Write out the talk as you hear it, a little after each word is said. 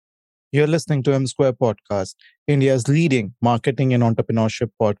You're listening to M Square Podcast, India's leading marketing and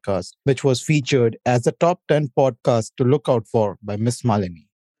entrepreneurship podcast, which was featured as the top 10 podcast to look out for by Miss Malini.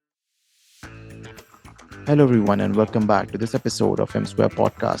 Hello, everyone, and welcome back to this episode of M Square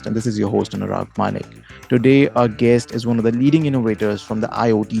Podcast. And this is your host, Anurag Manik. Today, our guest is one of the leading innovators from the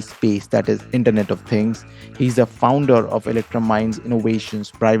IoT space, that is, Internet of Things. He's the founder of Electrum Minds Innovations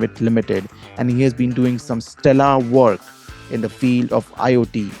Private Limited, and he has been doing some stellar work in the field of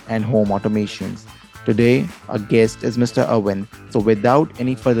IoT and home automations. Today, our guest is Mr. Arvind. So, without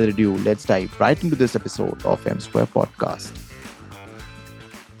any further ado, let's dive right into this episode of M Square Podcast.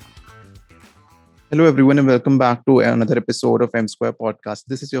 Hello, everyone, and welcome back to another episode of M Square Podcast.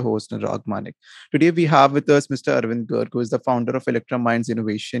 This is your host, Anurag Manik. Today, we have with us Mr. Arvind Garg, who is the founder of Electrum Minds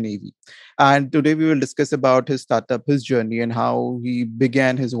Innovation AV. And today, we will discuss about his startup, his journey, and how he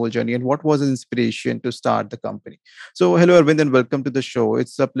began his whole journey, and what was his inspiration to start the company. So, hello, Arvind, and welcome to the show.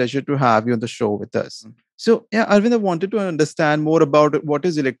 It's a pleasure to have you on the show with us. So, yeah, Arvind, I wanted to understand more about what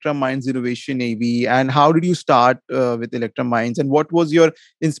is Electrum Minds Innovation AV, and how did you start with Electrum Minds, and what was your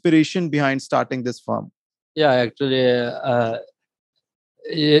inspiration behind starting this firm? Yeah, actually,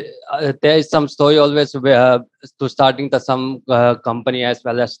 there is some story always where to starting the some company as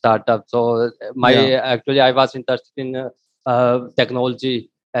well as startup. So Yeah. I was interested in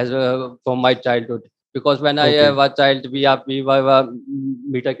technology as from my childhood, because when I Okay. was child, we were a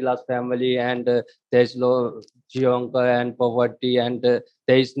middle class family, and there's low hunger and poverty, and there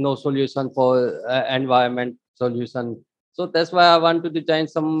is no solution for environment solution. So that's why I want to design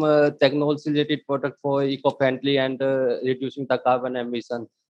some technology related product for eco-friendly and reducing the carbon emission.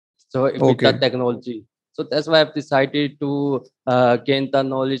 So with the Okay. technology. So that's why I've decided to gain the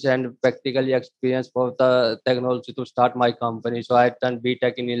knowledge and practically experience for the technology to start my company. So I've done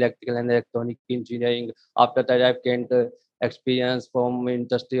BTech in electrical and electronic engineering. After that, I've gained experience from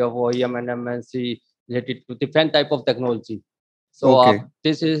industry of OEM and MNC related to different type of technology. So Okay.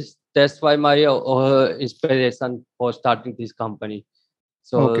 that's why my inspiration for starting this company.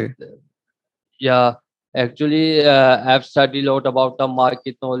 So Okay. yeah, actually, I've studied a lot about the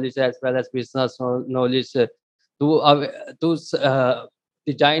market knowledge as well as business knowledge to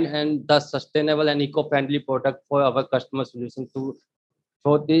design and the sustainable and eco-friendly product for our customer solution to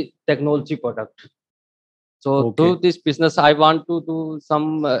for the technology product. So through Okay. this business, I want to do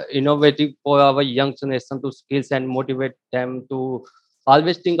some innovative for our young generation to skills and motivate them to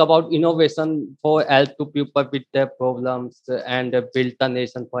always think about innovation for help to people with their problems and build the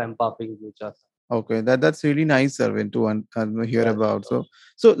nation for empowering future. Okay, that's really nice, Arvind, to hear Yes. about.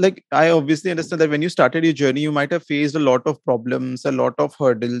 So like I obviously understand that when you started your journey, you might have faced a lot of problems, a lot of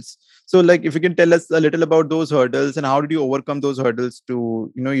hurdles. So like, if you can tell us a little about those hurdles and how did you overcome those hurdles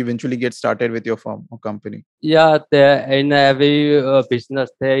to eventually get started with your firm or company? Yeah, there in every business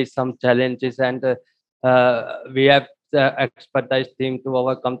there is some challenges, and we have the expertise team to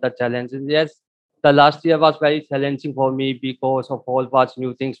overcome the challenges. Yes, the last year was very challenging for me because of all was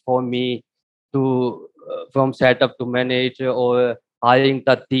new things for me to from setup to manage or hiring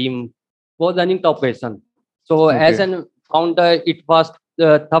the team for running the operation. So as Okay. an founder, it was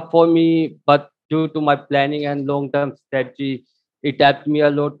tough for me, but due to my planning and long-term strategy, it helped me a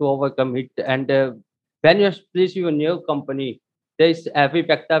lot to overcome it. And when you establish your new company, there is every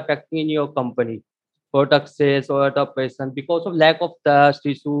factor affecting in your company, product sales or the operation, because of lack of trust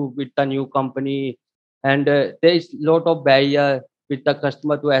issue with the new company, and there is lot of barrier with the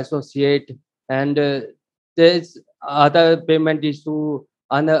customer to associate, and there is other payment issue,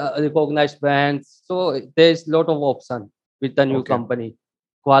 unrecognized brands. So there is lot of option with the new Okay. company,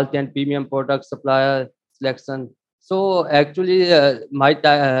 quality and premium product supplier selection. So actually,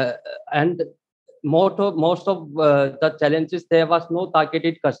 and most of the challenges, there was no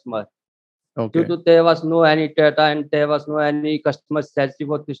targeted customer due Okay. to there was no any data and there was no any customer strategy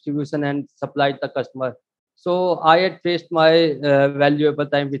for distribution and supply the customer. So I had faced my valuable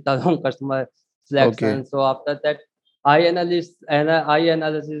time with the wrong customer Okay. selection. So after that, I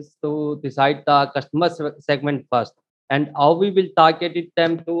analysis to decide the customer segment first, and how we will target it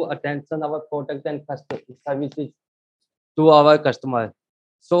them to attention our product and customer services to our customer.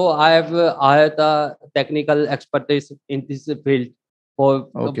 So I have the technical expertise in this field for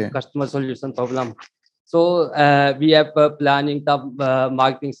Okay. customer solution problem. So we have planning the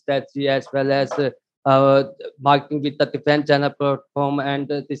marketing strategy as well as uh, marketing with the different channel platform and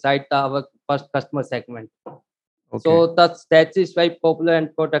decide our first customer segment. Okay. So the strategy is very popular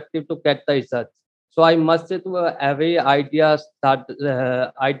and productive to get the results. So I must say to every idea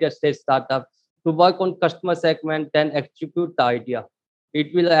stage startup to work on customer segment and execute the idea.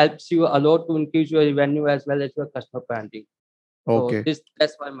 It will helps you a lot to increase your revenue as well as your customer branding. So Okay.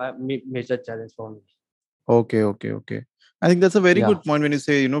 that's why my major challenge for me. Okay. I think that's a very Yeah. good point when you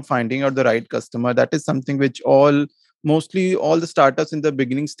say, finding out the right customer. That is something which mostly all the startups in the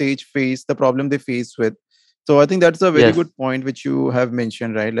beginning stage face, the problem they face with. So I think that's a very Yes. good point which you have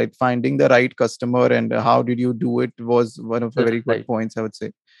mentioned, right? Like finding the right customer and how did you do it was one of the very good Right. points, I would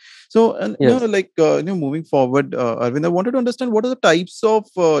say. So, and Yes. moving forward, Arvind, I wanted to understand what are the types of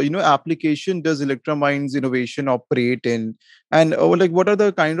application does Electra Minds Innovation operate in, and like what are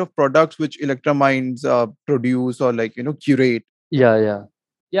the kind of products which Electra Minds produce or like curate? Yeah.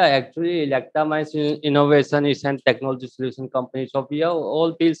 Yeah, actually, Electra Minds Innovation is an technology solution company. So we are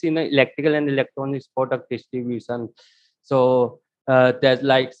all deals in electrical and electronics product distribution. So there's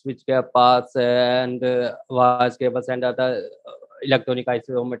like switchgear parts and wires, cables, and other electronic IC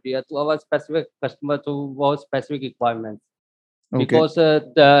raw material to our specific customer to our specific requirements. Okay, Because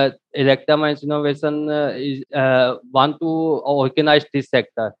the Electra Minds Innovation is want to organize this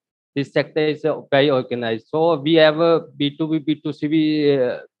sector. This sector is very organized. So we have a B2B,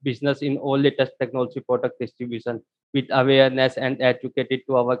 B2C business in all latest technology product distribution with awareness and educated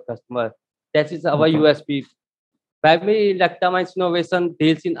to our customer. That is our okay, USP. Primary Electra Minds Innovation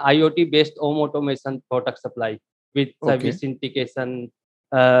deals in IoT-based home automation product supply with okay, service integration,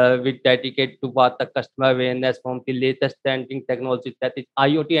 with dedicated to what the customer awareness from the latest trending technology, that is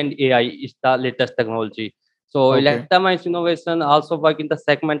IoT and AI is the latest technology. So okay, Electra Minds Innovation also work in the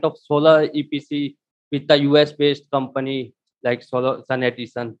segment of solar EPC with the US based company like Solar Sun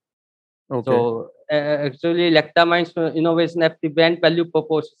Edison. okay, So actually Electra Minds Innovation have the brand value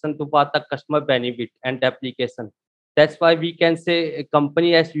proposition to what the customer benefit and application. That's why we can say a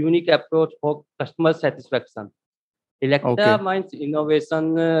company has unique approach for customer satisfaction. Electra okay, Minds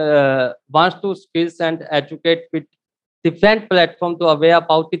Innovation wants to skills and educate with different platform to aware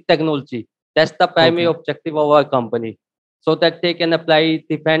about the technology. That's the primary okay. objective of our company. So that they can apply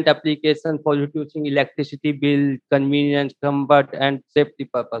different application for reducing electricity bill, convenience, comfort, and safety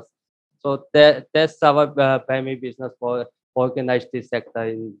purpose. So that's our primary business for organize this sector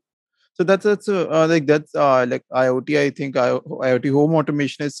in. So that's like IoT. I think IoT home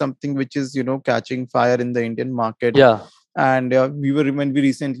automation is something which is catching fire in the Indian market. Yeah. And we were when we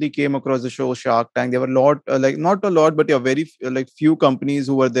recently came across the show Shark Tank, there were a lot, like not a lot, but yeah, like few companies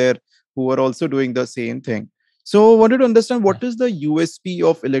who were there who were also doing the same thing. So wanted to understand what is the USP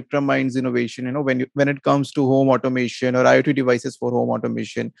of Electra Minds Innovation, when it comes to home automation or IoT devices for home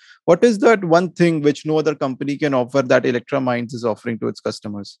automation. What is that one thing which no other company can offer that Electra Minds is offering to its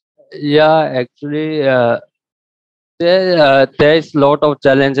customers? Yeah, actually, there is lot of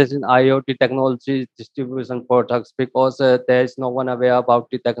challenges in IoT technology distribution products because there is no one aware about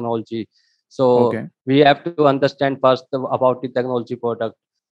the technology. So Okay, we have to understand first about the technology product.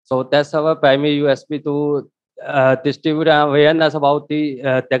 So that's our primary USP to distribute awareness about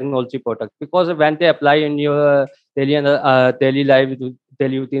the technology product. Because when they apply in your daily life,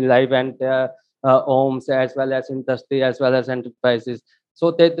 daily routine life, and homes as well as industry as well as enterprises,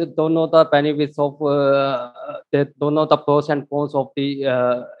 so they don't know the benefits of they don't know the pros and cons of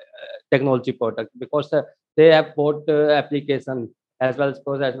the technology product because they have both application as well as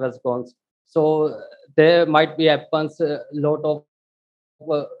pros as well as cons. So there might be happens a lot of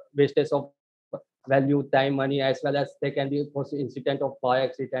wastage of value, time, money, as well as there can be incident of fire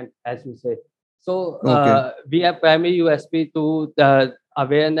accident, as you say. So okay, we have primary USP to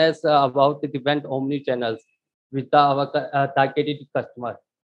awareness about the different omni channels with our targeted customer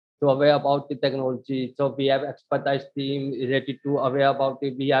to aware about the technology. So we have expertise team related to aware about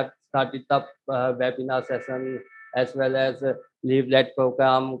it. We have started up webinar session as well as leaflet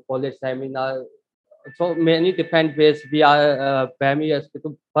program, college seminar. So many different ways we are primary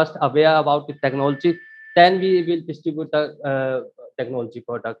to first aware about the technology, then we will distribute the technology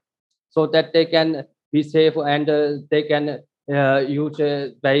product so that they can be safe and they can use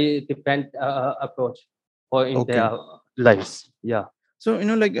a very different approach for in okay. their lives. Yeah. So,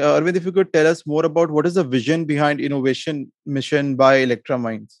 like Arvind, if you could tell us more about what is the vision behind innovation mission by Electra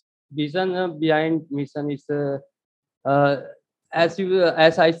Minds? Vision behind mission is uh,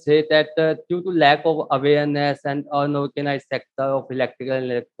 as I say that due to lack of awareness and unorganized sector of electrical and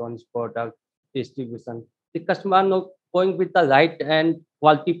electronics product distribution, the customer are not going with the right and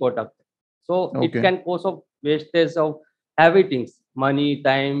quality product. So it Okay, can cause of wastage of heavy things, money,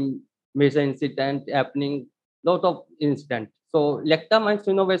 time, major incident happening, lot of incident. So Electra Minds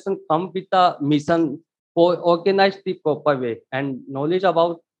Innovation come with a mission for organize the proper way and knowledge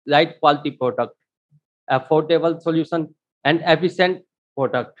about right quality product, affordable solution, and efficient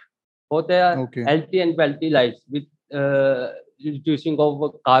product for their okay, healthy and wealthy lives with uh, reducing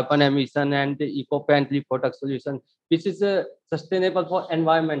of carbon emission and eco-friendly product solution, which is sustainable for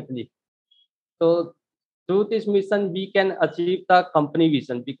environmentally. So through this mission, we can achieve the company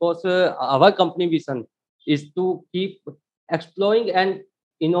vision because our company vision is to keep exploring and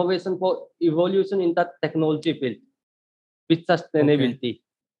innovation for evolution in the technology field with Okay. sustainability.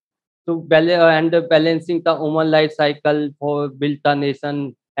 To balancing the human life cycle for build the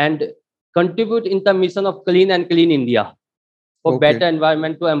nation and contribute in the mission of clean India for Okay. better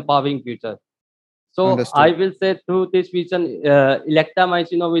environment to empowering future. So I Understood. will say through this vision, Electra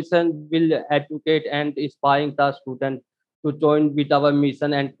Minds Innovation will educate and inspiring the student to join with our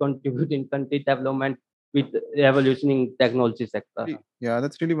mission and contribute in country development with revolutioning technology sector. Yeah,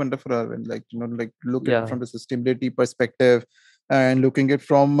 that's really wonderful, Arvind. Like, like look at it Yeah, from the sustainability perspective and looking at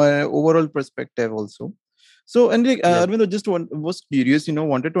from overall perspective also. So, and like, yes. Arvind, was curious,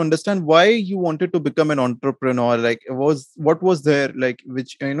 wanted to understand why you wanted to become an entrepreneur. Like, what was there, like,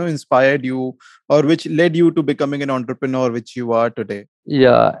 which, inspired you or which led you to becoming an entrepreneur, which you are today?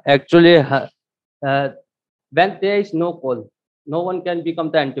 Yeah, actually, uh, when there is no call, no one can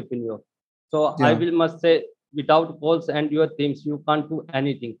become the entrepreneur. So I Yeah. will must say, without goals and your teams, you can't do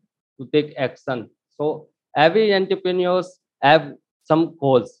anything to take action. So every entrepreneurs have some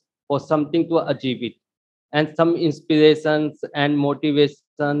goals for something to achieve it, and some inspirations and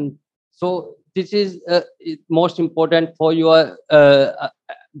motivation. So this is most important for your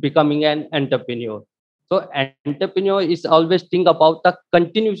becoming an entrepreneur. So entrepreneur is always think about the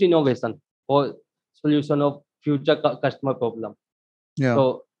continuous innovation for solution of future customer problem. Yeah.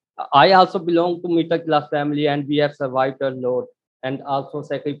 So I also belong to middle class family and we have survived a lot and also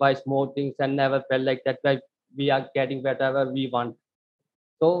sacrificed more things and never felt like that we are getting whatever we want.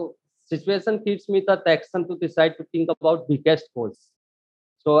 So situation gives me the action to decide to think about biggest goals.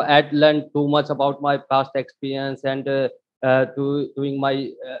 So I'd learned too much about my past experience and doing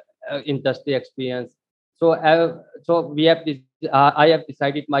my industry experience. So we have this. I have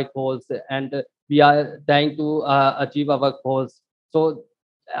decided my goals, and we are trying to achieve our goals. So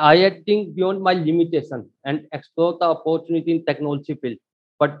I think beyond my limitation and explore the opportunity in technology field.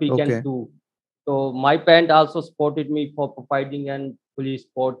 What we can Okay. do. So my parent also supported me for providing and fully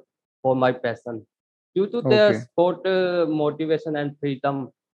support for my passion. Due to their Okay. sport motivation and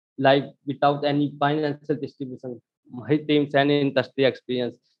freedom, life without any financial distribution, my teams and industry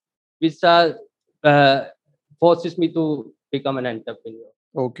experience, which uh, forces me to become an entrepreneur.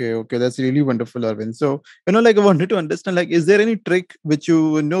 Okay, okay, that's really wonderful, Arvind. So, like I wanted to understand, like, is there any trick which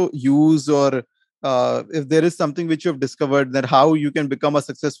you use, or if there is something which you have discovered that how you can become a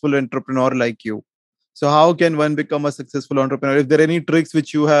successful entrepreneur like you? So, how can one become a successful entrepreneur? If there are any tricks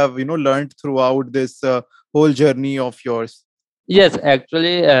which you have, learned throughout this whole journey of yours? Yes,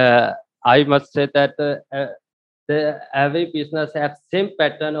 actually, I must say that every business has same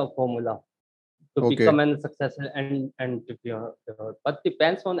pattern or formula to become Okay. an successful entrepreneur. But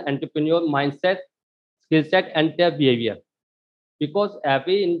depends on entrepreneur mindset, skill set, and their behavior. Because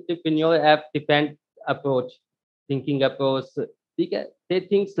every entrepreneur have different approach, thinking approach. They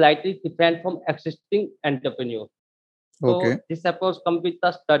think slightly different from existing entrepreneurs. Okay. So this approach comes with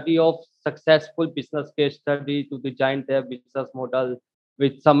the study of successful business case study to design their business model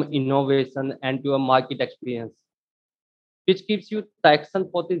with some innovation and your market experience, which gives you traction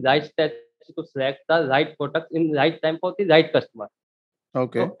for the right strategy to select the right product in right time for the right customer.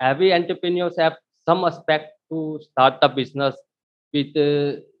 Okay. So every entrepreneurs have some aspect to start the business with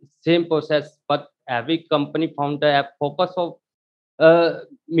the same process, but every company founder have focus of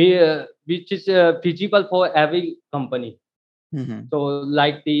which is feasible for every company. Mm-hmm. So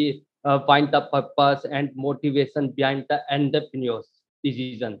like the find the purpose and motivation behind the entrepreneur's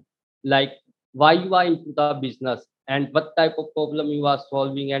decision, like why you are into the business and what type of problem you are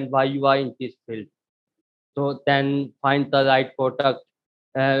solving and why you are in this field. So then find the right product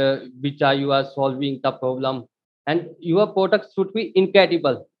which are you are solving the problem, and your product should be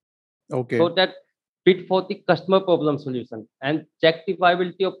incredible so Okay. that fit for the customer problem solution, and check the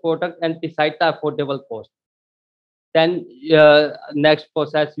viability of product and decide the affordable cost. Then next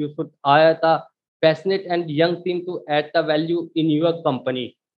process you should hire the passionate and young team to add the value in your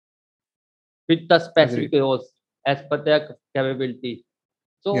company with the specific Agreed. roles as per their capability.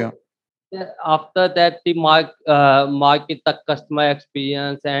 Yeah. So after that, the market the customer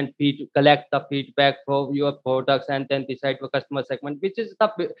experience and collect the feedback for your products and then decide for customer segment, which is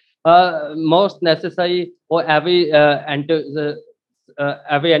the most necessary for every entrepreneur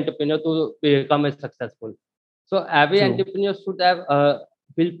to become a successful. So every True. entrepreneur should have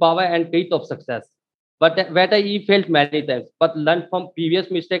willpower and faith of success. but where I failed many times, but learn from previous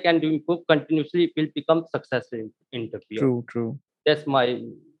mistake and improve continuously will become successful in interview. True, true. That's my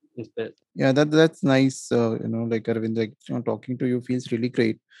inspiration. Yeah, that's nice. Like Arvind, like talking to you feels really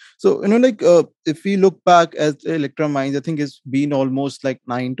great. So if we look back at Electra Minds, I think it's been almost like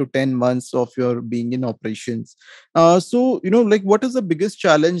 9 to 10 months of your being in operations. So like what is the biggest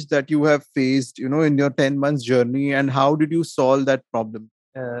challenge that you have faced, in your 10 months journey, and how did you solve that problem?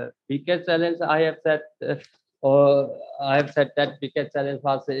 Biggest challenge I have set, or I have said that biggest challenge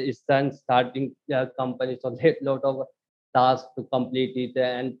was is then starting company. So there's a lot of tasks to complete it,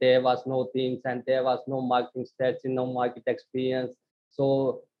 and there was no teams, and there was no marketing strategy, no market experience.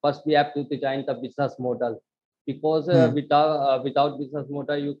 So first we have to design the business model, because Hmm. without business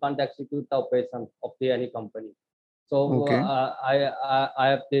model you can't execute the operation of any company. So Okay. I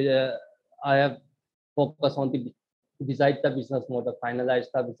have focused on the decide the business model, finalize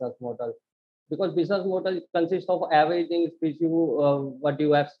the business model, because business model consists of everything, which you what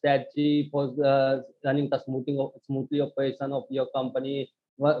you have strategy for running the smoothly operation of your company,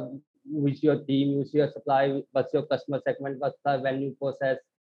 which your team, which your supply, what's your customer segment, what's the venue process,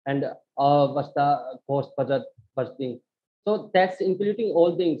 and what's the cost budget budgeting. So that's including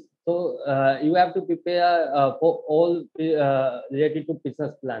all things. So you have to prepare for all related to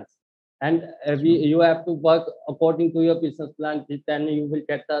business plans, and True. you have to work according to your business plan. Then you will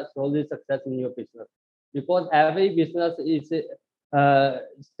get the solid success in your business, because every business is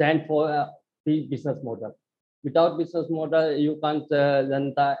stand for the business model. Without business model you can't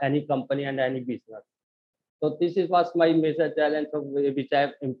run any company and any business. So this is was my major challenge, which I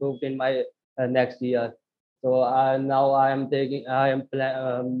have improved in my next year. So now I am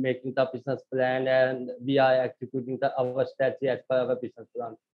making the business plan, and we are executing our strategy as per our business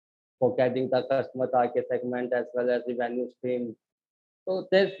plan for getting the customer target segment as well as the value stream. So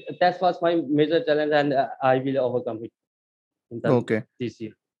that was my major challenge, and I will overcome it in Okay. this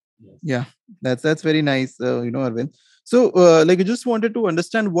year. Yes. Yeah, that's very nice, Arvind. So, like, I just wanted to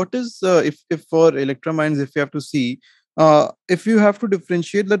understand what is if for Electra Minds, if you have to see, if you have to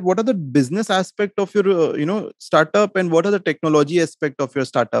differentiate that, what are the business aspect of your startup, and what are the technology aspect of your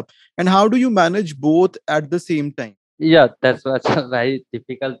startup, and how do you manage both at the same time? Yeah, that's what's very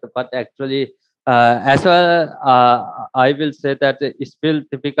difficult. But actually, as well, I will say that it's still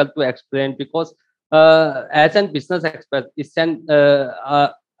difficult to explain, because as a business expert,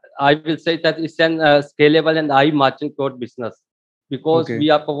 I will say that it's an scalable and high margin code business, because Okay. we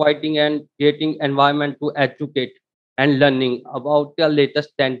are providing and creating environment to educate and learning about the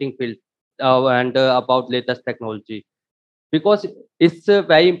latest trending field, and about latest technology, because it's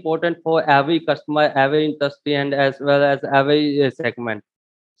very important for every customer, every industry, and as well as every segment.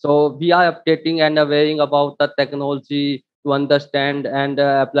 So we are updating and aware about the technology to understand and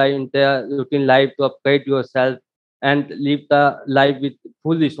apply in their routine life to upgrade yourself and live the life with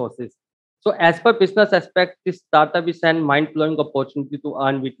full resources. So as per business aspect, this startup is an mind-blowing opportunity to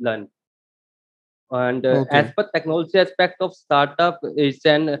earn with learn. And as Okay. per technology aspect of startup is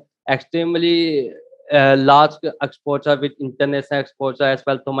an extremely large exposure with international exposure as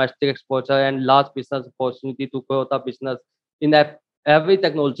well domestic exposure and large business opportunity to grow the business in every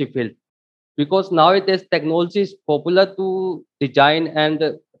technology field, because nowadays technology is popular to design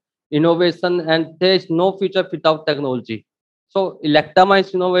and innovation, and there is no future without technology. So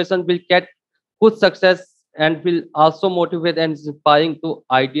Electramine's innovation will get good success and will also motivate and inspiring to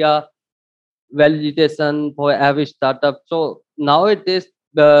idea validation for every startup. So nowadays,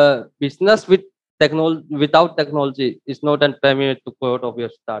 the business with technology without technology is not a premier to growth of your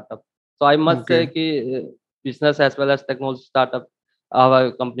startup. So I must say, Okay. ki, business as well as technology startup,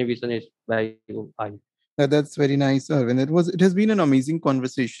 our company vision is very high. That's very nice, Arvind. It has been an amazing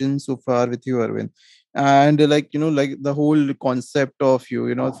conversation so far with you, Arvind. And like the whole concept of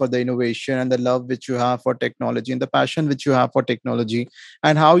you, for the innovation and the love which you have for technology and the passion which you have for technology,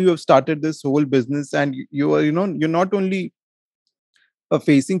 and how you have started this whole business, and you are, you're not only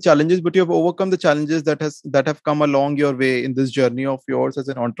facing challenges, but you have overcome the challenges that have come along your way in this journey of yours as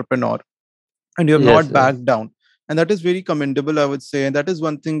an entrepreneur, and you have Yes, not yes, backed down. And that is very commendable, I would say, and that is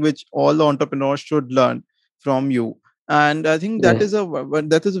one thing which all the entrepreneurs should learn from you. And I think that yes. is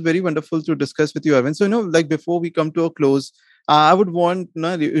that is very wonderful to discuss with you, Evan. So like before we come to a close, I would want,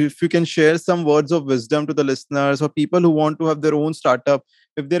 if you can share some words of wisdom to the listeners or people who want to have their own startup,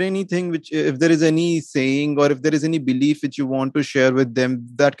 if there anything which, if there is any saying or if there is any belief which you want to share with them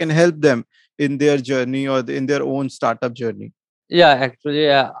that can help them in their journey or in their own startup journey. Yeah,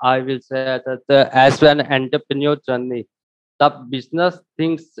 actually, I will say that as an entrepreneur journey, the business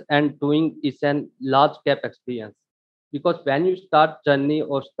things and doing is an large cap experience, because when you start journey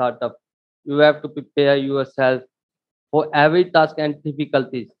or startup, You have to prepare yourself for every task and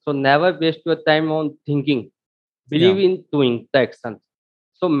difficulties. So never waste your time on thinking. Yeah. Believe in doing the actions.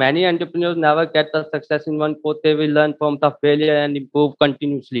 So many entrepreneurs never get the success in one go. They will learn from the failure and improve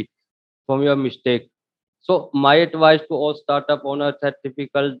continuously from your mistake. So my advice to all startup owners that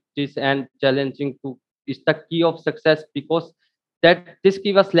difficulties and challenging to is the key of success, because that this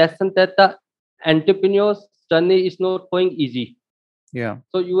give us lesson that the entrepreneur's journey is not going easy. Yeah.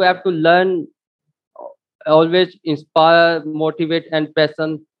 So you have to learn, always inspire, motivate, and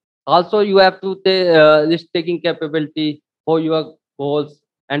passion. Also, you have to take risk taking capability for your goals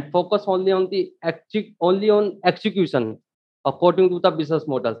and focus only on the only on execution according to the business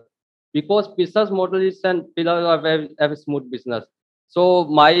model, because business model is an pillar of every smooth business. So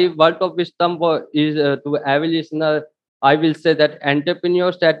my word of wisdom is to every listener. I will say that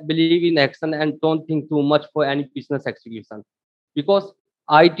entrepreneurs that believe in action and don't think too much for any business execution, because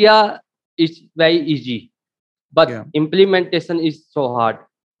idea is very easy, Yeah. but implementation is so hard.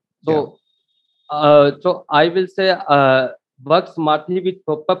 Yeah. So, so I will say, work smartly with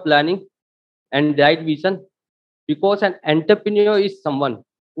proper planning and right vision, because an entrepreneur is someone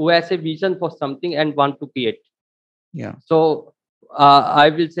who has a vision for something and want to create. Yeah. So, I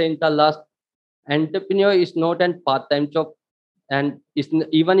will say in the last, entrepreneur is not a part-time job, and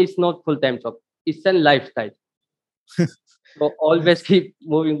even it's not full-time job. It's a lifestyle. So always That's keep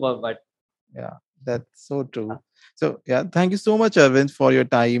moving forward. Yeah, that's so true. So yeah, thank you so much, Arvind, for your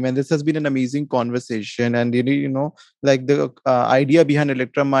time. And this has been an amazing conversation. And like the idea behind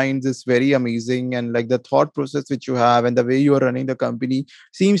Electra Minds is very amazing, and like the thought process which you have and the way you are running the company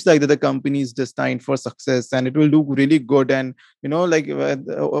seems like that the company is destined for success and it will do really good. And like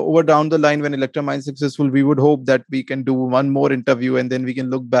over down the line when Electra Minds is successful, we would hope that we can do one more interview and then we can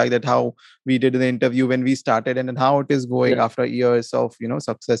look back at how we did the interview when we started and then how it is going Yeah. after years of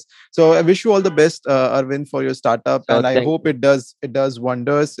success. So I wish you all the best, Arvind, for your startup, So and I thank hope you. it does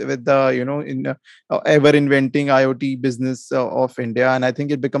wonders with the in ever inventing IoT business of India, and I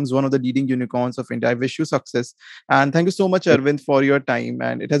think it becomes one of the leading unicorns of India. I wish you success, and thank you so much, Arvind, for your time,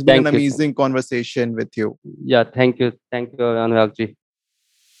 and it has been an Thank you. amazing conversation with you. Yeah, thank you, Anuragji.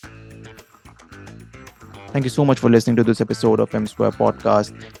 Thank you so much for listening to this episode of M Square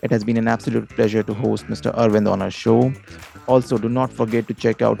Podcast. It has been an absolute pleasure to host Mr. Arvind on our show. Also, do not forget to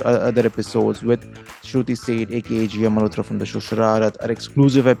check out our other episodes with Shruti Seth, aka Jia Malhotra from the show Shararat, our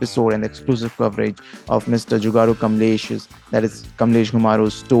exclusive episode and exclusive coverage of Mr. Jugaru Kamlesh's, that is Kamlesh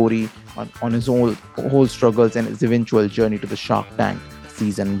Gumaru's story on his whole struggles and his eventual journey to the Shark Tank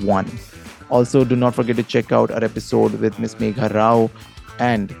Season 1. Also, do not forget to check out our episode with Miss Megha Rao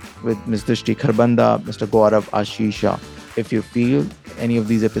and with Mr. Shri Kharbanda, Mr. Gaurav Ashisha. If you feel any of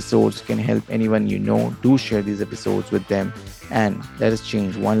these episodes can help anyone you know, do share these episodes with them and let us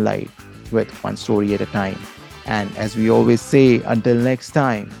change one life with one story at a time. And as we always say, until next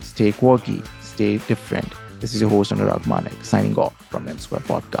time, stay quirky, stay different. This is your host Anurag Manik signing off from M Square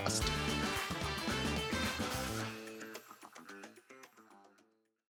Podcast.